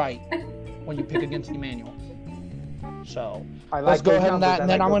right when you pick against Emmanuel. So let's go ahead and that, and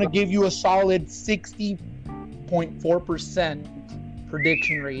then I'm going to give you a solid 60.4%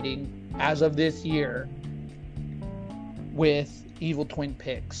 prediction rating as of this year with Evil Twin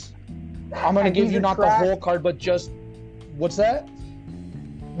picks. I'm going to give you not the whole card, but just, what's that?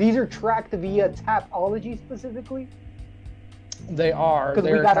 These are tracked via Tapology specifically? They are.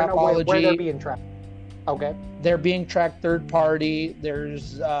 Because we got to know where they're being tracked. Okay. They're being tracked third party.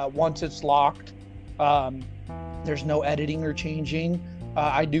 There's once it's locked, there's no editing or changing.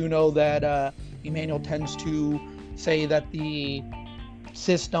 I do know that Emmanuel tends to say that the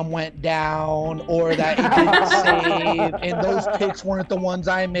system went down or that it didn't save, and those picks weren't the ones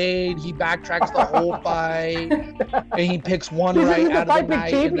I made. He backtracks the whole fight, and he picks one right out of the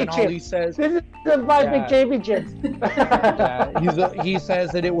night, and then all he says, "This is the 5 big championships." He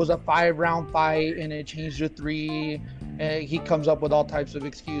says that it was a 5-round fight and it changed to 3. He comes up with all types of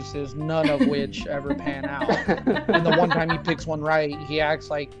excuses, none of which ever pan out. And the one time he picks one right, he acts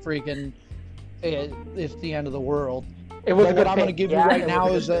like freaking it's the end of the world. It was what I'm going to give you right now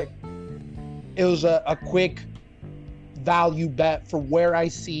is a quick value bet for where I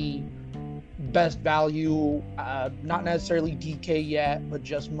see best value, not necessarily DK yet, but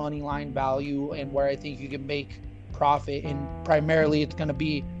just money line value, and where I think you can make profit. And primarily it's going to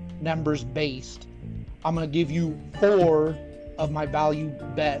be numbers based. I'm going to give you 4 of my value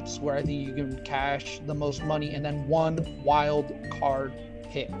bets where I think you can cash the most money, and then 1 wild card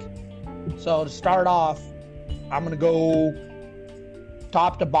pick. So to start off, I'm going to go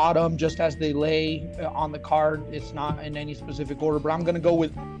top to bottom just as they lay on the card. It's not in any specific order, but I'm going to go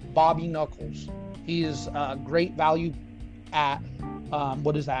with Bobby Knuckles. He is a great value at,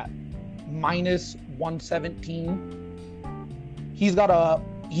 what is that, minus 117. He's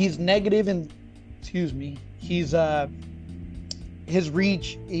negative in, he's, his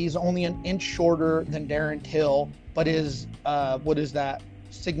reach, he's only an inch shorter than Darren Till, but his, what is that,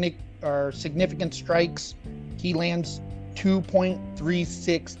 significant strikes, he lands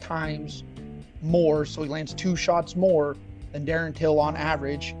 2.36 times more, so he lands 2 shots more than Darren Till on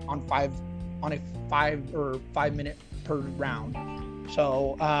average on a 5 minute per round.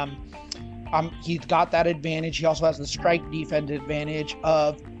 So he's got that advantage. He also has the strike defense advantage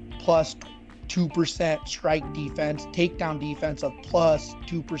of plus 2% strike defense, takedown defense of plus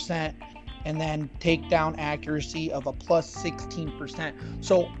 2%, and then takedown accuracy of a plus 16%.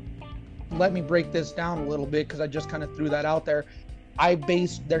 So let me break this down a little bit because I just kind of threw that out there. I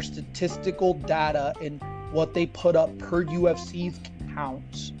based their statistical data in what they put up per UFC's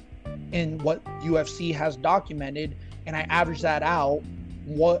counts and what UFC has documented, and I averaged that out.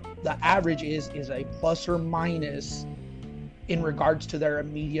 What the average is a plus or minus in regards to their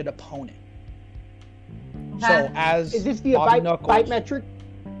immediate opponent. Okay. So as Is this the fight metric?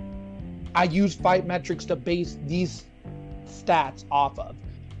 I use fight metrics to base these stats off of.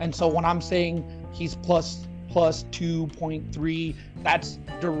 And so when I'm saying he's plus 2.3, that's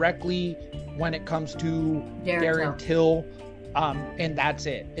directly when it comes to Darren Till. And that's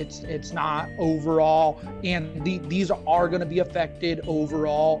it. It's not overall, and these are going to be affected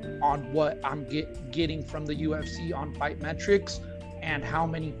overall on what I'm getting from the UFC on fight metrics and how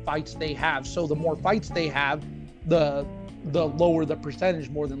many fights they have. So the more fights they have, the lower the percentage,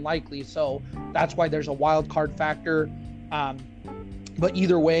 more than likely. So that's why there's a wild card factor. But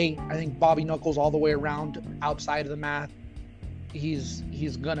either way, I think Bobby Knuckles all the way around, outside of the math, he's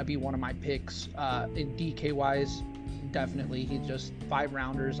gonna be one of my picks in DK wise. Definitely, he's just 5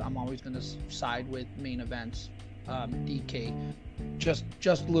 rounders. I'm always going to side with main events. DK, just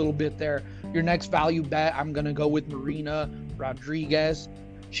a little bit there. Your next value bet, I'm going to go with Marina Rodriguez.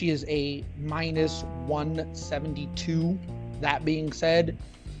 She is a minus 172. That being said,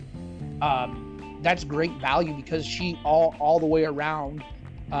 that's great value because she all the way around,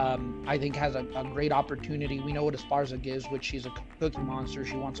 I think has a great opportunity. We know what Esparza gives, which she's a cookie monster.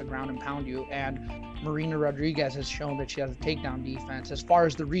 She wants to ground and pound you. And Marina Rodriguez has shown that she has a takedown defense. As far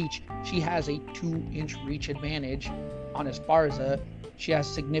as the reach, she has a 2-inch reach advantage on Esparza. She has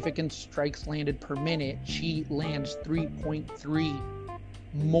significant strikes landed per minute. She lands 3.3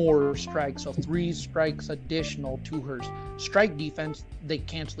 more strikes, so 3 strikes additional to her strike defense. They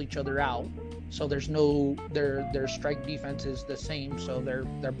cancel each other out, so there's no their strike defense is the same, so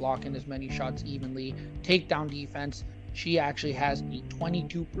they're blocking as many shots evenly. Takedown defense, she actually has a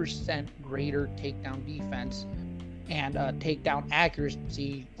 22% greater takedown defense, and takedown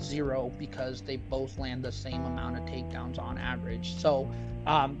accuracy 0 because they both land the same amount of takedowns on average. So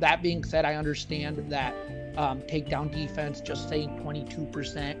that being said, I understand that takedown defense, just saying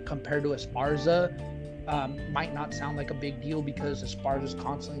 22% compared to Esparza, might not sound like a big deal because Esparza's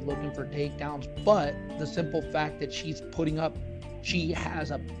constantly looking for takedowns, but the simple fact that she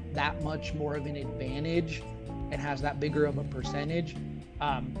has that much more of an advantage and has that bigger of a percentage,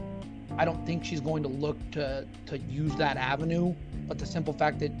 I don't think she's going to look to use that avenue. But the simple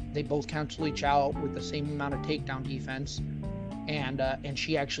fact that they both cancel each out with the same amount of takedown defense, and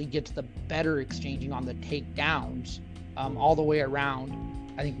she actually gets the better exchanging on the takedowns all the way around,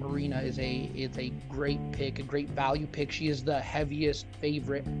 I think Marina is a great pick, a great value pick. She is the heaviest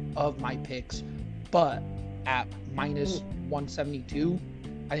favorite of my picks, but at minus 172,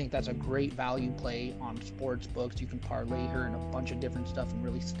 I think that's a great value play on sports books. You can parlay her in a bunch of different stuff and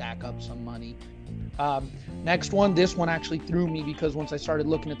really stack up some money. Next one, this one actually threw me because once I started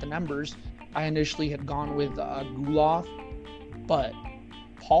looking at the numbers, I initially had gone with Gulov, but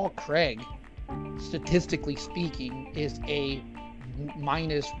Paul Craig, statistically speaking, is a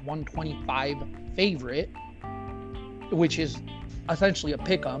minus 125 favorite, which is essentially a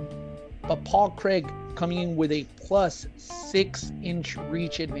pick'em. But Paul Craig coming in with a plus 6-inch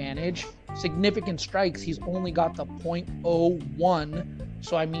reach advantage, significant strikes, he's only got the 0.01.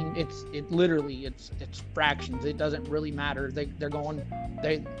 So I mean, it's fractions. It doesn't really matter. They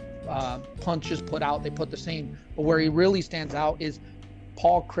punches put out, they put the same. But where he really stands out is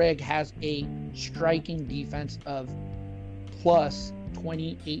Paul Craig has a striking defense of plus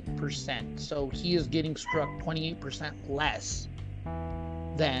 28%. So he is getting struck 28% less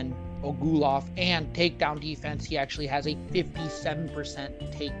than Ogulov, and takedown defense, he actually has a 57%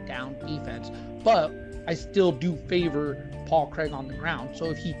 takedown defense. But I still do favor Paul Craig on the ground. So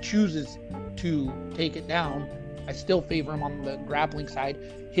if he chooses to take it down, I still favor him on the grappling side.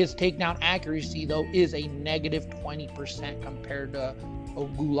 His takedown accuracy, though, is a negative 20% compared to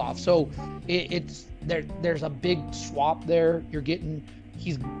Ogulov. So there's a big swap there.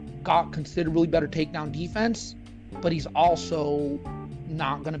 He's got considerably better takedown defense, but he's also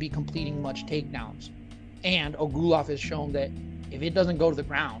not going to be completing much takedowns. And Ogulov has shown that if it doesn't go to the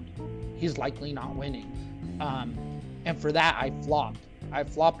ground, he's likely not winning. And for that, I flopped. I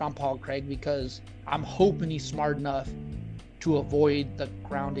flopped on Paul Craig because I'm hoping he's smart enough to avoid the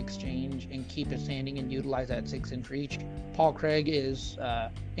ground exchange and keep it standing and utilize that 6-inch reach. Paul Craig is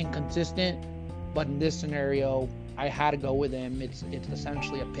inconsistent, but in this scenario, I had to go with him. It's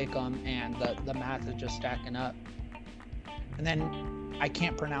essentially a pick 'em, and the math is just stacking up. And then I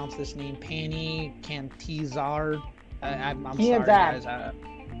can't pronounce this name, Pani Cantizar. I'm sorry, guys.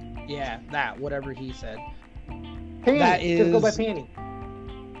 Yeah, that, whatever he said. Panny, that is, just go by Panny.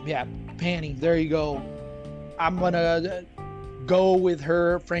 Yeah, Panny, there you go. I'm going to go with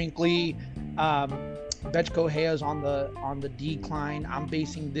her, frankly. Betch Kohea is on the decline. I'm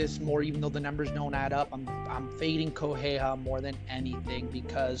basing this more, even though the numbers don't add up. I'm fading Kohea more than anything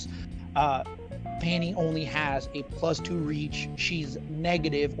because Panny only has a +2 reach. She's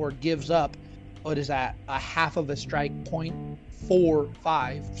negative or gives up, what is that, a half of a strike,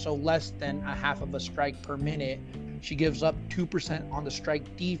 0.45, so less than a half of a strike per minute. She gives up 2% on the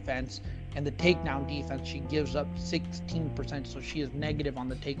strike defense, and the takedown defense, she gives up 16%, so she is negative on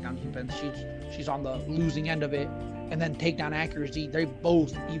the takedown defense. She's on the losing end of it. And then takedown accuracy, they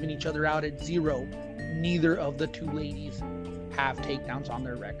both even each other out at 0. Neither of the two ladies have takedowns on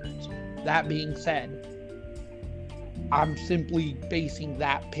their records. That being said, I'm simply basing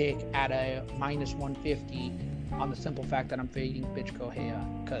that pick at a -150 on the simple fact that I'm fading Betch Kohea,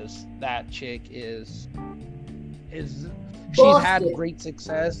 because that chick she's had great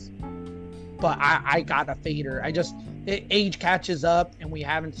success, but I gotta fade her. Age catches up, and we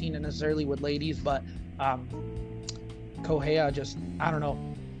haven't seen it necessarily with ladies, but Kohea just, I don't know.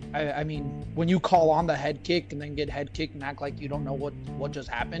 I mean, when you call on the head kick and then get head kicked and act like you don't know what just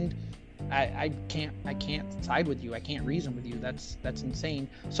happened, I can't side with you. I can't reason with you. That's insane.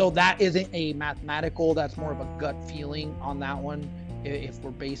 So that isn't a mathematical. That's more of a gut feeling on that one, if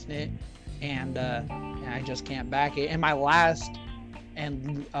we're basing it, and I just can't back it. And my last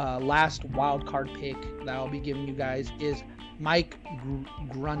wild card pick that I'll be giving you guys is Mike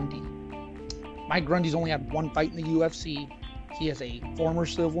Grundy. Mike Grundy's only had one fight in the UFC. He is a former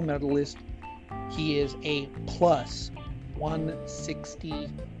silver medalist. He is a +160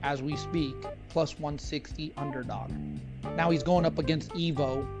 as we speak, +160 underdog. Now he's going up against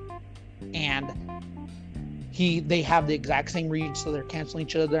Evo, and they have the exact same reach, so they're canceling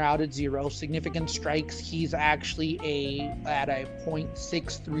each other out at 0. Significant strikes, he's actually at a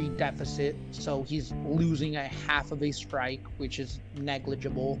 0.63 deficit, so he's losing a half of a strike, which is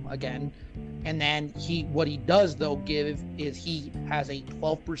negligible again. And then what he does though give is he has a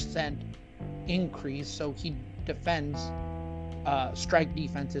 12% increase, so he defends strike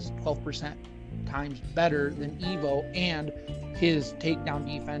defense is 12% times better than Evo, and his takedown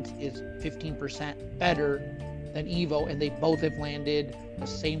defense is 15% better than Evo, and they both have landed the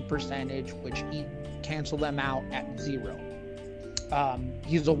same percentage, which he canceled them out at 0.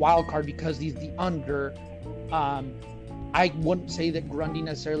 He's a wild card because he's the under. I wouldn't say that Grundy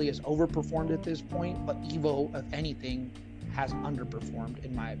necessarily has overperformed at this point, but Evo, if anything, has underperformed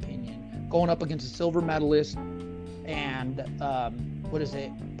in my opinion. Going up against a silver medalist and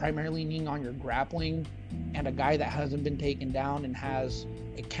primarily leaning on your grappling, and a guy that hasn't been taken down and has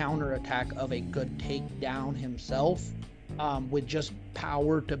a counter attack of a good takedown himself, with just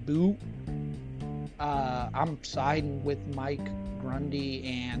power to boot. I'm siding with Mike Grundy,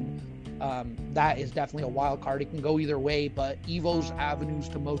 and that is definitely a wild card. It can go either way, but Evo's avenues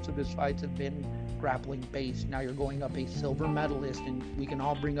to most of his fights have been grappling based. Now you're going up a silver medalist, and we can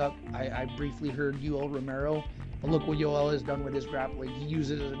all bring up, I briefly heard Yoel Romero, but look what Yoel has done with his grappling. He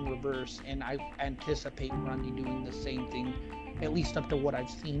uses it in reverse, and I anticipate Grundy doing the same thing, at least up to what I've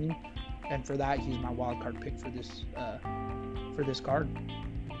seen. And for that, he's my wild card pick for this card.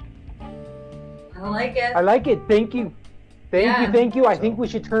 I like it. I like it. Thank you. Thank you. I think we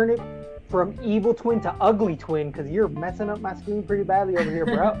should turn it from evil twin to ugly twin, because you're messing up my screen pretty badly over here,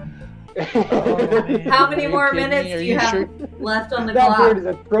 bro. How many more minutes do you have left on the clock? That beard is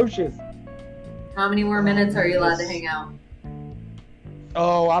atrocious. How many more minutes are you allowed to hang out?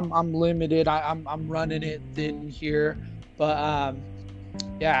 Oh, I'm limited. I'm running it thin here, but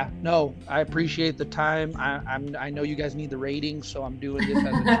yeah, no, I appreciate the time. I know you guys need the ratings, so I'm doing this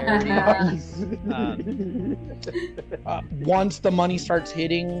as a charity. Once the money starts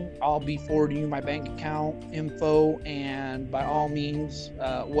hitting, I'll be forwarding you my bank account info, and by all means,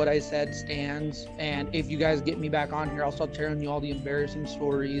 what I said stands. And if you guys get me back on here, I'll start telling you all the embarrassing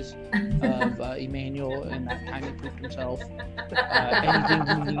stories of Emmanuel and that time he pooped himself.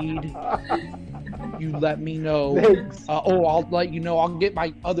 Anything you need, you let me know. Thanks. I'll let you know. I'll get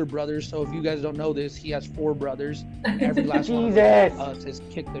my other brothers. So if you guys don't know this, he has 4 brothers, and every last one of us has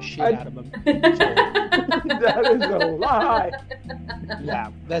kicked the shit out of him. So, That is a lie.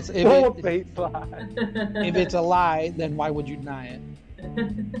 yeah, that's Full face lie. if it's a lie, then why would you deny it?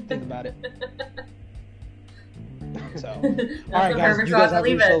 Think about it. So, all right, guys, you guys have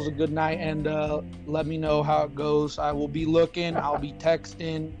yourselves a good night, and let me know how it goes. I will be looking. I'll be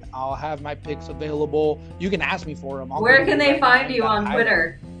texting. I'll have my picks available. You can ask me for them. Where can they find you on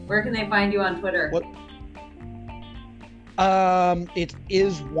Twitter? Where can they find you on Twitter? What? It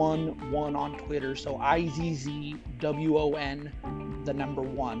is one on Twitter. So IZZWON, the number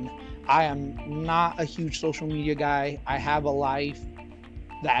 1. I am not a huge social media guy. I have a life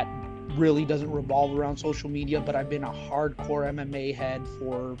that really doesn't revolve around social media, but I've been a hardcore MMA head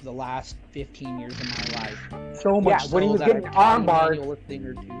for the last 15 years of my life. So much when he was getting armbarred, a thing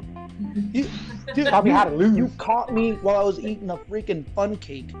or two. You caught me while I was eating a freaking fun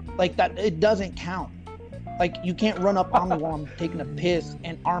cake. Like that, it doesn't count. Like you can't run up on me while I'm taking a piss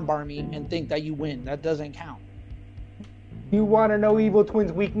and armbar me and think that you win. That doesn't count. You want to know Evil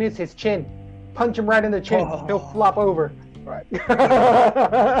Twin's weakness? His chin. Punch him right in the chin. He'll flop over. Right.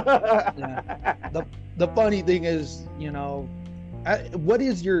 Yeah. The funny thing is, what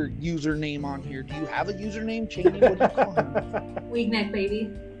is your username on here? Do you have a username, Cheney? What do you call him? Weak neck baby.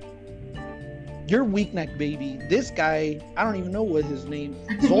 You're weak neck baby. This guy, I don't even know what his name.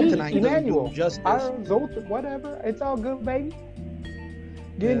 Zoltanite. Emmanuel. Justice. Zoltan, whatever. It's all good, baby.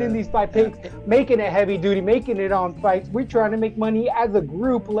 Getting in these fight picks, making it heavy duty, making it on fights. We're trying to make money as a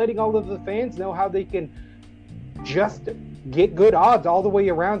group, letting all of the fans know how they can just get good odds all the way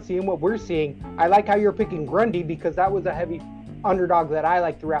around, seeing what we're seeing. I like how you're picking Grundy because that was a heavy underdog that I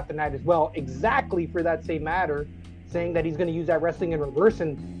like throughout the night as well. Exactly for that same matter, saying that he's going to use that wrestling in reverse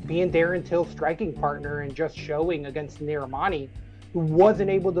and being Darren Till's striking partner and just showing against Narimani, who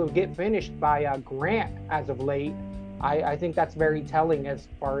wasn't able to get finished by Grant as of late. I think that's very telling as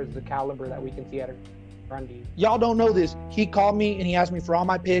far as the caliber that we can see out of Grundy. Y'all don't know this. He called me and he asked me for all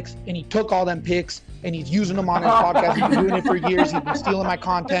my picks, and he took all them picks and he's using them on his podcast. He's been doing it for years. He's been stealing my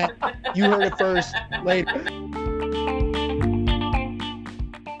content. You heard it first. Later.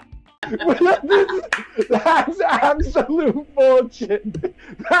 That's absolute bullshit.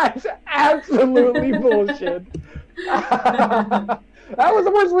 That's absolutely bullshit. That was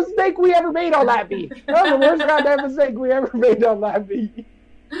the worst mistake we ever made on that beat. That was the worst goddamn mistake we ever made on that beat.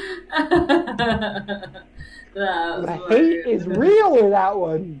 The hate is real in that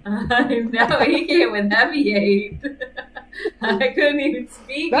one. I know, he came with heavy hate. I couldn't even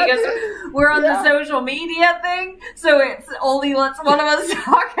speak because we're on the social media thing, so it only lets one of us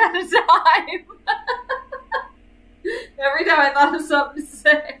talk at a time. Every time I thought of something to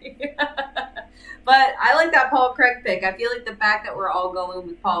say. But I like that Paul Craig pick. I feel like the fact that we're all going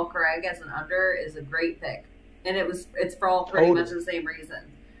with Paul Craig as an under is a great pick. And it's for all pretty much the same reason.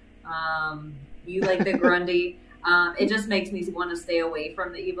 You like the Grundy. It just makes me want to stay away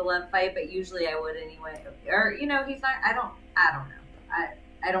from the Evil fight, but usually I would anyway. Or, he's not, I don't know.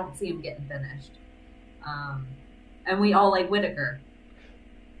 I don't see him getting finished. And we all like Whitaker.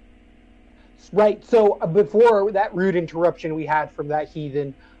 Right. So before that rude interruption we had from that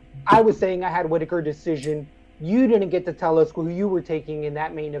heathen, I was saying I had Whitaker decision. You didn't get to tell us who you were taking in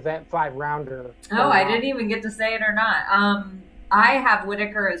that main event 5-rounder. Oh, I didn't even get to say it or not. I have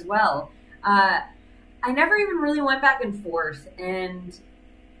Whitaker as well. I never even really went back and forth, and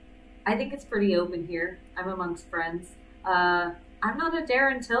I think it's pretty open here. I'm amongst friends. I'm not a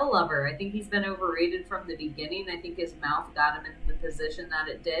Darren Till lover. I think he's been overrated from the beginning. I think his mouth got him in the position that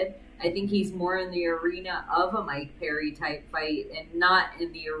it did. I think he's more in the arena of a Mike Perry type fight and not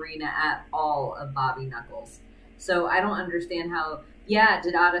in the arena at all of Bobby Knuckles. So I don't understand how,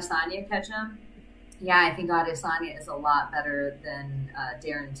 did Adesanya catch him? Yeah, I think Adesanya is a lot better than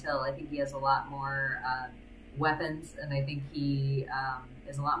Darren Till. I think he has a lot more weapons, and I think he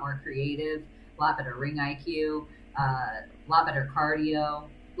is a lot more creative, a lot better ring IQ, a lot better cardio,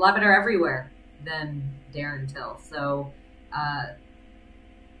 a lot better everywhere than Darren Till. So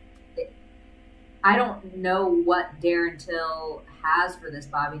I don't know what Darren Till has for this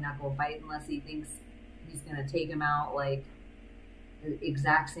Bobby Knuckle fight unless he thinks he's going to take him out like the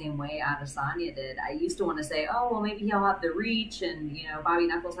exact same way Adesanya did. I used to want to say, oh, well, maybe he'll have the reach, and, Bobby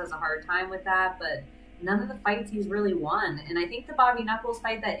Knuckles has a hard time with that, but none of the fights he's really won. And I think the Bobby Knuckles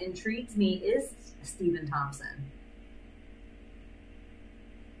fight that intrigues me is Stephen Thompson.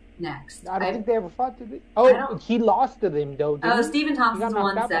 Next. I don't think they ever fought to the... Oh, he lost to them, though. Stephen Thompson's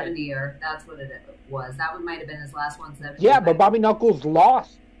 170-er. That's what it was. That one might have been his last 170. Yeah, but Bobby Knuckles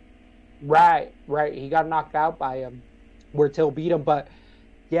lost. Right. He got knocked out by him where Till beat him. But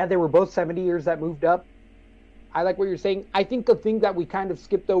yeah, they were both 70 years that moved up. I like what you're saying. I think the thing that we kind of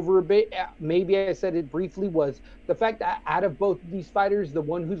skipped over a bit, maybe I said it briefly, was the fact that out of both of these fighters, the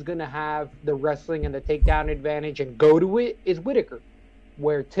one who's going to have the wrestling and the takedown advantage and go to it is Whitaker,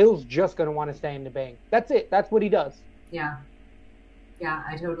 where Till's just going to want to stay in the bang. That's it. That's what he does. Yeah. Yeah,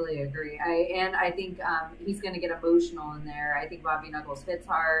 I totally agree. I think he's going to get emotional in there. I think Bobby Knuckles hits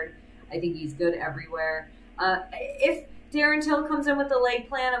hard. I think he's good everywhere. If Darren Till comes in with the leg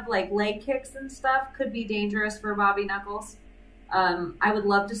plan of like leg kicks and stuff, could be dangerous for Bobby Knuckles. I would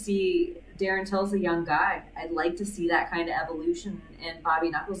love to see Darren Till's a young guy. I'd like to see that kind of evolution, and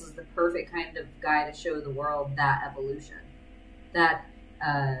Bobby Knuckles is the perfect kind of guy to show the world that evolution. That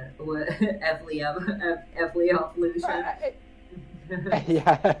evolution.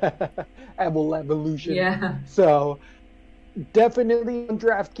 Yeah, evolution. Yeah. So definitely on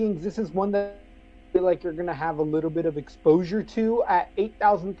DraftKings, this is one that I feel like you're going to have a little bit of exposure to at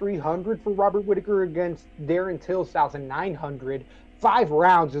 8,300 for Robert Whitaker against Darren Till, 1,900. 5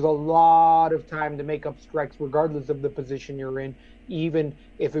 rounds is a lot of time to make up strikes, regardless of the position you're in, even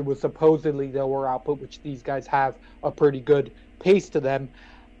if it was supposedly lower output, which these guys have a pretty good pace to them.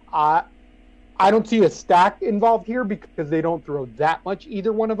 I don't see a stack involved here because they don't throw that much,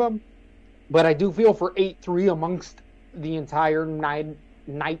 either one of them. But I do feel for 8-3 amongst the entire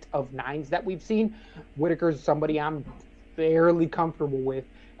night of nines that we've seen, Whitaker's somebody I'm fairly comfortable with.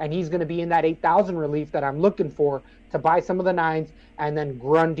 And he's going to be in that 8,000 relief that I'm looking for to buy some of the nines. And then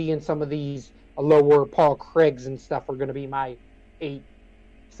Grundy and some of these lower Paul Craigs and stuff are going to be my 8,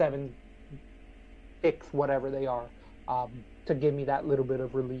 7, 6, whatever they are, to give me that little bit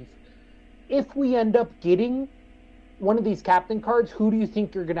of relief. If we end up getting one of these captain cards, who do you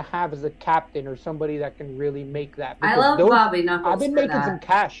think you're going to have as a captain or somebody that can really make that? Because I love Bobby Knuckles. I've been making some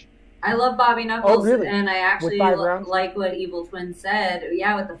cash. I love Bobby Knuckles, oh, really? And I actually like what Evil Twin said.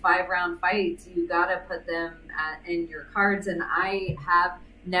 Yeah, with the 5-round fights, you got to put them in your cards, and I have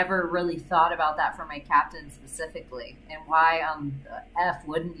never really thought about that for my captain specifically. And why the F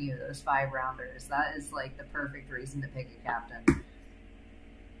wouldn't you, those 5-rounders? That is like the perfect reason to pick a captain.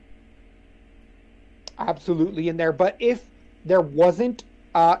 Absolutely in there. But if there wasn't,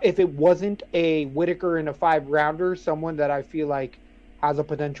 if it wasn't a Whitaker in a 5-rounder, someone that I feel like has a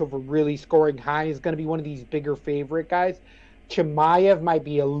potential for really scoring high is going to be one of these bigger favorite guys. Chimaev might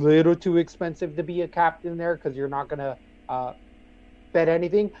be a little too expensive to be a captain there because you're not going to bet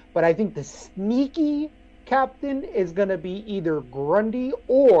anything. But I think the sneaky captain is going to be either Grundy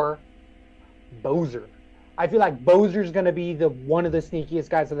or Boser. I feel like Boser's going to be one of the sneakiest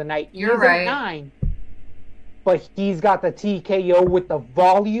guys of the night. You're right. 9, but he's got the TKO with the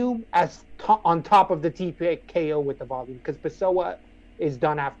volume on top of the TKO with the volume, because Pessoa is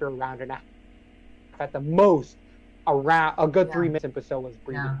done after a round and a half. At the most, a good 3 minutes, and Pessoa is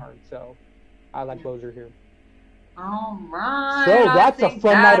breathing hard. So I like Boser here. All right. So that's a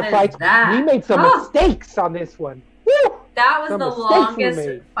fun night of fights. We made some mistakes on this one. Woo! That was the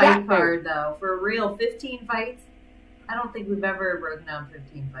longest fight card, though. For real, 15 fights? I don't think we've ever broken down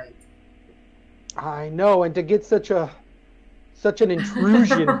 15 fights. I know, and to get such an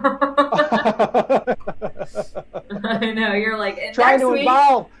intrusion. I know, you're like, and trying next to week,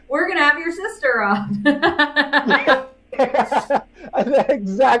 involve. We're going to have your sister on.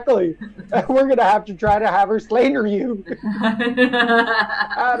 Exactly. We're going to have to try to have her slander you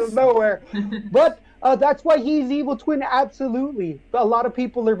out of nowhere. But that's why he's Evil Twin, absolutely. A lot of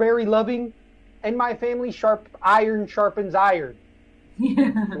people are very loving. In my family, iron sharpens iron.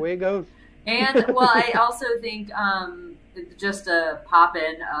 Yeah. That's the way it goes. And, well, I also think just a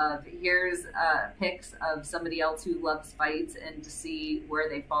pop-in of here's pics of somebody else who loves fights, and to see where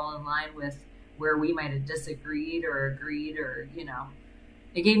they fall in line with where we might have disagreed or agreed, or, you know.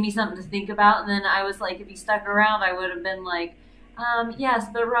 It gave me something to think about, and then I was like, if he stuck around, I would have been like, yes,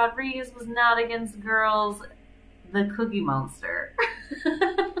 but Rodriguez was not against girls, the Cookie Monster.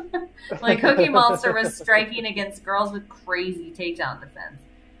 Like, Cookie Monster was striking against girls with crazy takedown defense.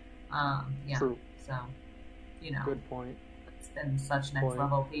 Yeah. True. So, you know. Good point. It's been such next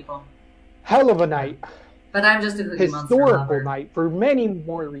level people. Hell of a night. But I'm just a Cookie Monster historical lover. night for many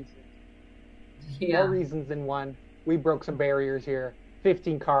more reasons. Yeah. More reasons than one. We broke some barriers here.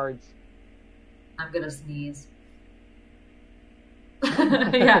 15 cards. I'm gonna sneeze.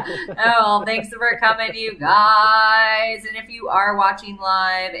 Yeah. Oh, well, thanks for coming, you guys. And if you are watching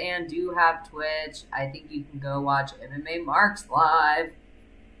live and do have Twitch, I think you can go watch MMA Marks live.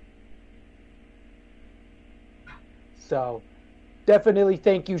 So, definitely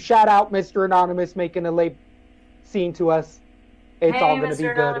thank you. Shout out Mr. Anonymous making a late scene to us. It's Hey, all going to be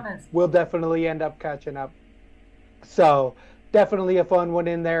Mr. good. Anonymous. We'll definitely end up catching up. So, definitely a fun one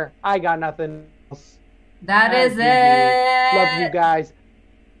in there. I got nothing else. That As is usual. it. Love you guys.